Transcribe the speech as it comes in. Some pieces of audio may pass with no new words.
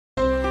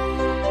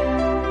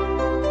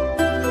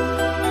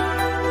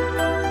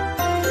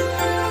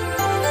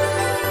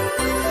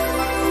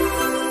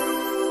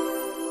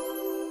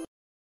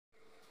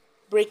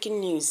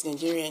Breaking news,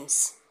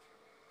 Nigerians.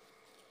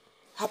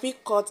 Happy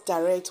Court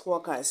direct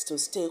workers to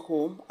stay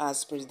home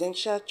as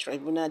Presidential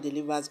Tribunal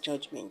delivers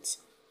judgment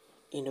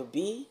in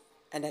Obi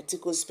and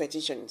Atiku's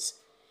petitions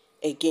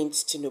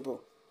against Tinubu.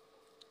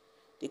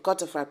 The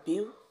Court of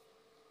Appeal,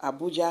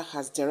 Abuja,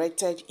 has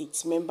directed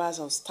its members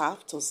of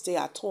staff to stay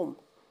at home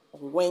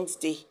on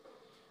Wednesday,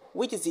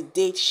 which is the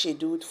date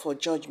scheduled for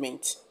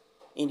judgment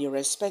in the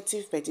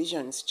respective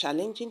petitions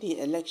challenging the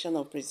election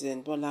of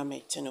President Bola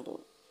Ahmed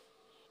Tinubu.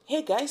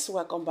 Hey guys,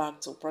 welcome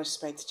back to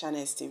Prospect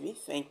Channels TV.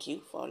 Thank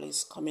you for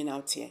always coming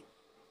out here.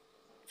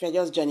 If you're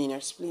just joining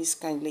us, please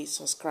kindly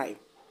subscribe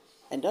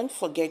and don't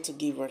forget to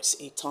give us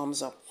a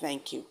thumbs up.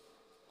 Thank you.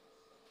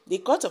 The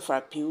Court of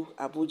Appeal,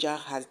 Abuja,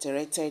 has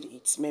directed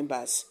its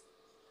members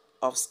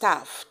of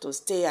staff to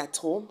stay at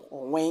home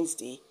on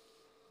Wednesday,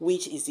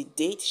 which is the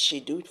date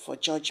scheduled for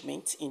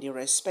judgment in the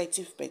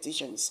respective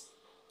petitions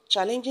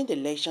challenging the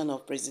election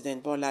of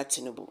President Bola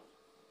Tinubu.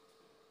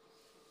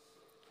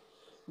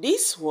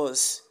 This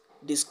was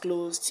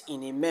disclosed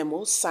in a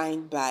memo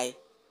signed by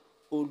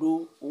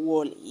Oluwasogun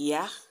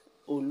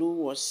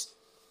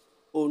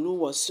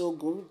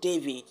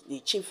David, the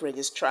Chief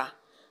Registrar,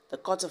 the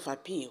Court of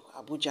Appeal,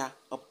 Abuja,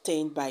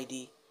 obtained by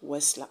the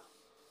Westler.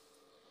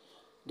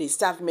 The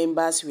staff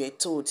members were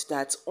told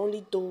that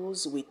only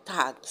those with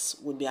tags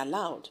would be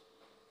allowed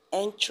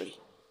entry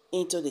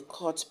into the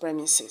court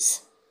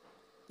premises.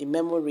 The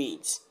memo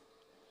reads,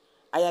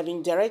 "I have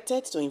been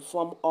directed to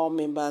inform all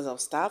members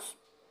of staff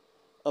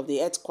of the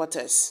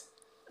headquarters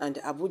and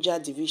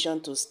Abuja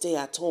division to stay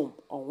at home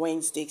on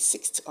Wednesday,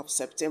 6th of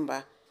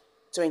September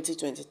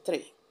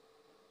 2023.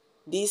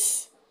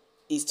 This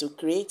is to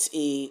create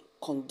a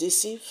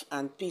conducive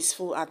and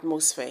peaceful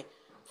atmosphere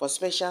for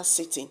special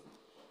sitting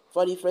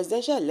for the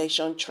Presidential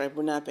Election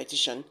Tribunal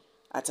petition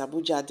at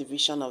Abuja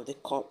division of the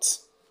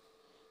court.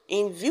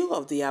 In view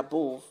of the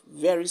above,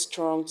 very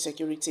strong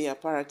security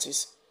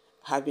apparatus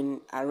have been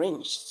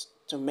arranged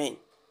to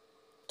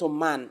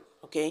man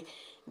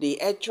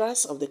the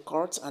entrance of the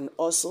court and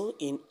also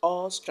in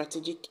all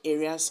strategic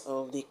areas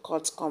of the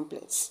court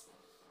complex.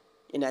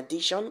 In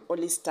addition,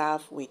 only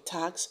staff with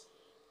tags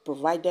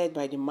provided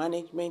by the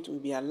management will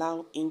be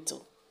allowed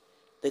into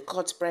the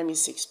court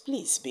premises.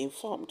 Please be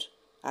informed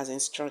as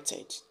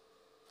instructed."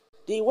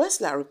 The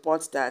Westler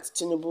reports that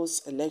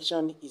Tinubu's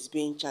election is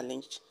being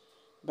challenged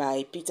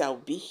by Peter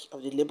Obi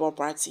of the Labour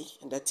Party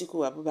and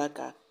Atiku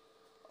Abubakar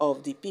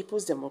of the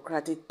People's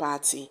Democratic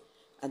Party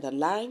and the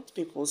Allied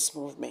People's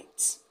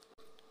Movement.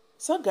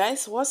 So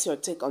guys, what's your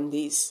take on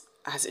this?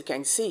 As you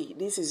can see,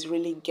 this is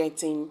really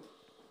getting,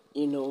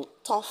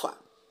 tougher.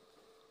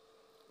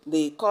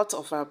 The Court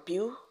of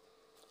Appeal,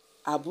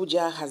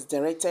 Abuja, has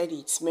directed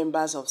its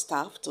members of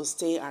staff to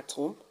stay at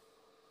home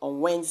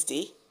on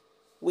Wednesday,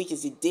 which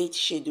is the date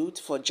scheduled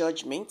for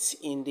judgment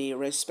in the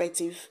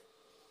respective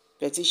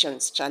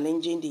petitions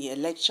challenging the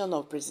election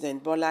of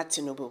President Bola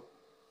Tinubu.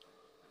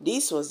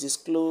 This was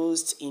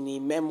disclosed in a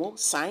memo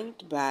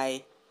signed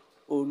by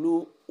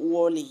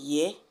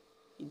Oluwasogun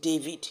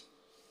David,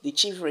 the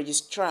Chief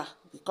Registrar,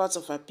 the Court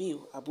of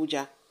Appeal,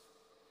 Abuja,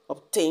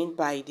 obtained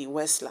by the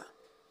Westler.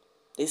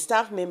 The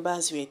staff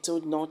members were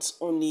told that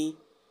only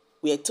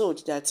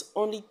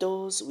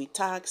those with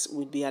tags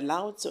would be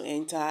allowed to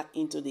enter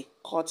into the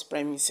court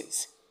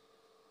premises.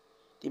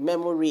 The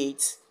memo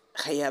reads,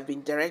 "I have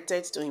been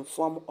directed to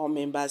inform all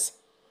members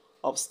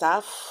of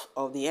staff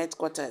of the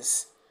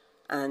headquarters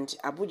and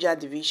Abuja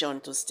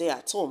division to stay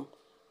at home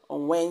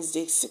on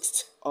Wednesday,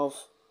 6th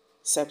of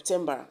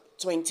September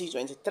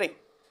 2023.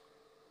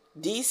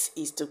 This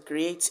is to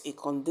create a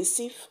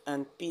conducive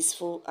and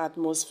peaceful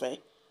atmosphere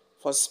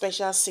for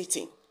special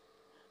sitting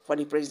for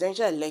the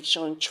Presidential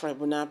Election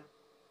Tribunal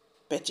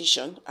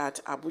petition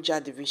at Abuja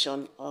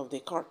division of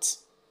the court.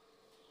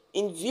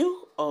 In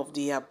view of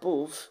the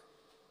above,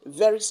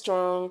 very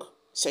strong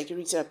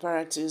security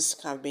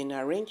apparatus have been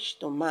arranged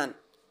to man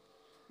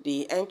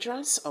the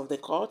entrance of the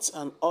court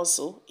and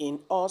also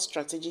in all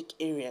strategic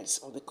areas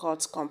of the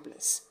court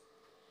complex.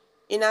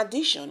 In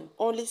addition,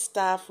 only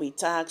staff with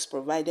tags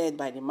provided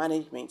by the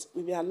management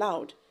will be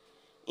allowed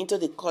into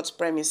the court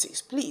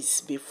premises. Please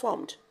be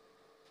informed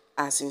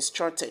as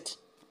instructed."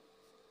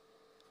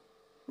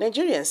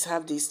 Nigerians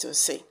have this to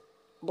say: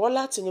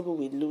 Bola Tinubu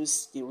will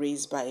lose the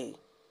race by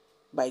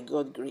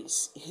God's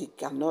grace. He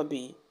cannot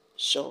be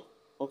sure.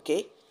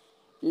 Okay,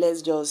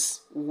 let's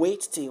just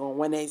wait till on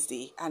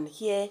Wednesday and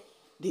hear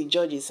the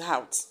judges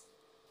out.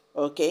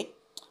 Okay,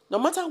 no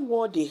matter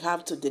what they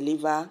have to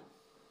deliver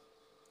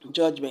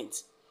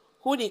judgment,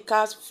 who the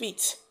cast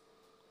fit.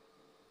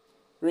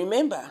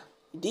 Remember,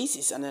 this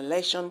is an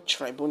election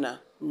tribunal,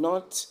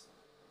 not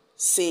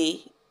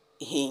say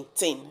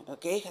thing.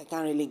 Okay, I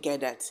can't really get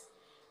that.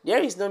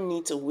 There is no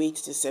need to wait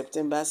till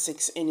September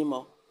 6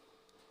 anymore.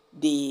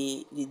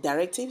 The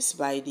directives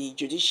by the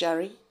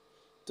judiciary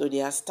to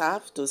their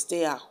staff to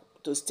stay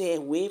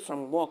away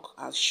from work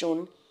has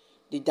shown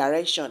the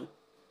direction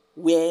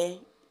where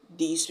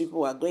these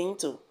people are going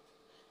to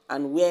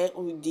and where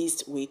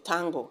this will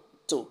tangle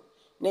to.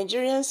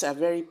 Nigerians are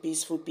very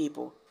peaceful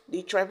people.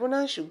 The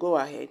tribunal should go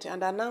ahead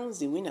and announce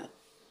the winner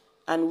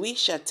and we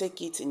shall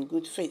take it in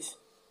good faith,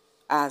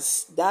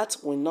 as that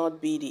will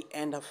not be the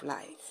end of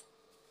life.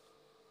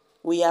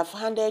 We have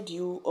handed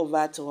you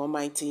over to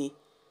Almighty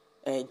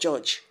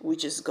Judge,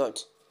 which is God.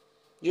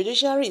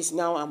 Judiciary is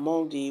now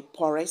among the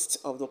poorest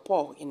of the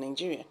poor in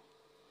Nigeria.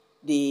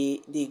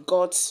 They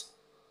got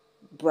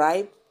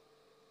bribe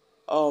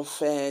of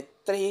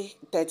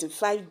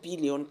 35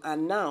 billion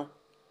and now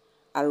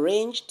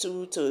arrange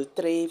 2 to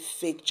 3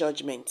 fake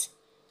judgments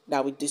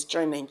that will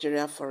destroy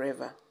Nigeria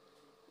forever.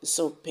 It's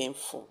so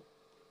painful.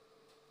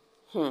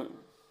 The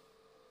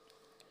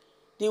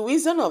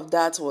wisdom of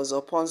that was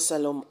upon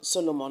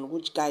Solomon,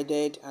 which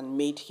guided and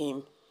made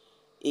him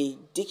a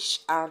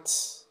dish out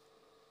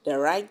the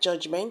right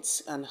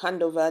judgments and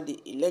hand over the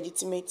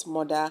illegitimate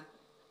mother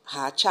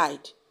her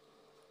child.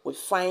 We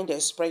find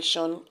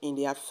expression in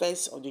the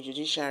affairs of the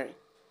judiciary.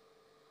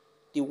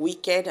 The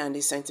wicked and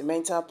the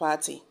sentimental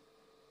party,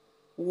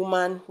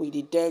 woman with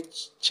the dead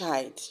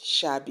child,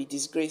 shall be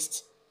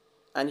disgraced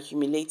and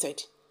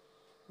humiliated.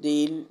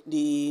 The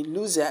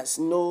losers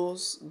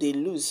knows they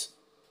lose,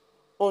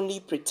 only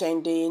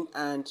pretending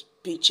and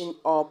pitching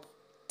up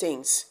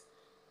things.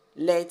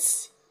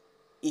 Let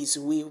his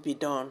will be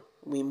done.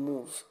 We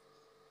move.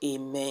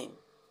 Amen.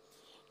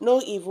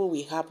 No evil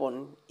will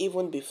happen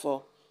even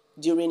before,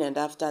 during and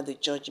after the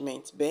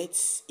judgment,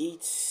 but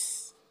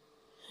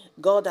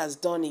God has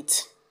done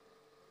it.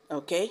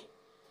 Okay?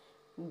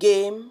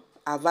 Game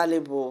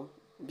available,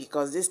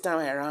 because this time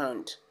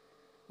around,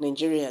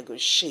 Nigeria go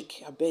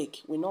shake. I beg,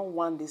 we don't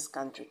want this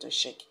country to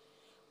shake.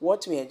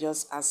 What we are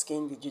just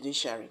asking the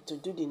judiciary to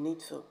do the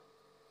needful.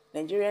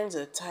 Nigerians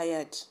are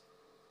tired.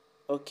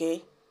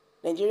 Okay?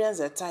 Nigerians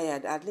are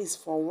tired, at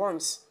least for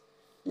once.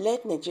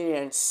 Let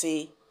Nigerians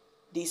say,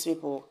 these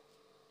people,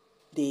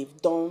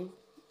 they've done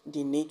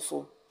the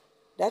needful.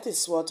 That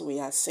is what we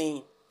are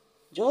saying.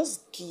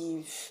 Just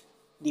give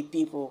the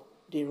people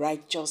the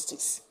right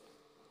justice.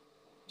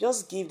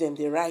 Just give them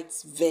the right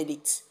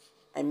verdict,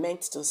 I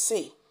meant to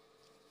say.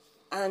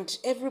 And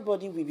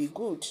everybody will be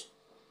good.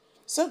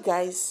 So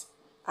guys,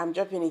 I'm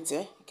dropping it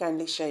here.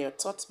 Kindly share your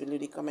thoughts below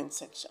the comment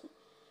section.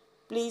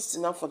 Please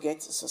do not forget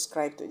to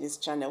subscribe to this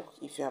channel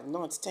if you have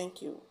not.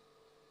 Thank you.